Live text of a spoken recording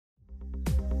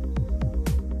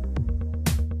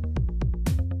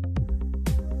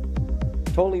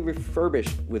Totally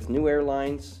refurbished with new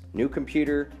airlines, new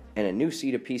computer, and a new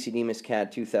Ceta PC-DMIS CAD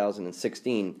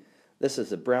 2016, this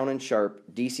is the Brown Sharpe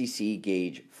DCC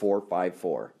Gage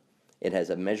 454. It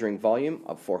has a measuring volume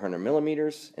of 400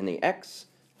 millimeters in the X,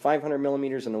 500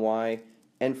 millimeters in the Y,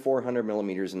 and 400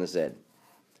 millimeters in the Z.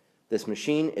 This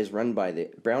machine is run by the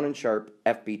Brown Sharpe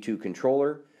FB2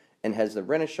 controller and has the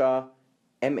Renishaw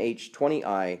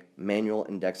MH20i manual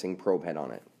indexing probe head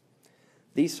on it.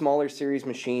 These smaller series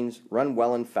machines run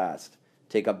well and fast,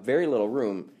 take up very little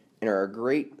room, and are a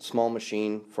great small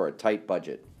machine for a tight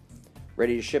budget.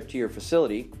 Ready to ship to your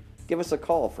facility? Give us a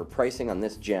call for pricing on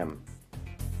this gem.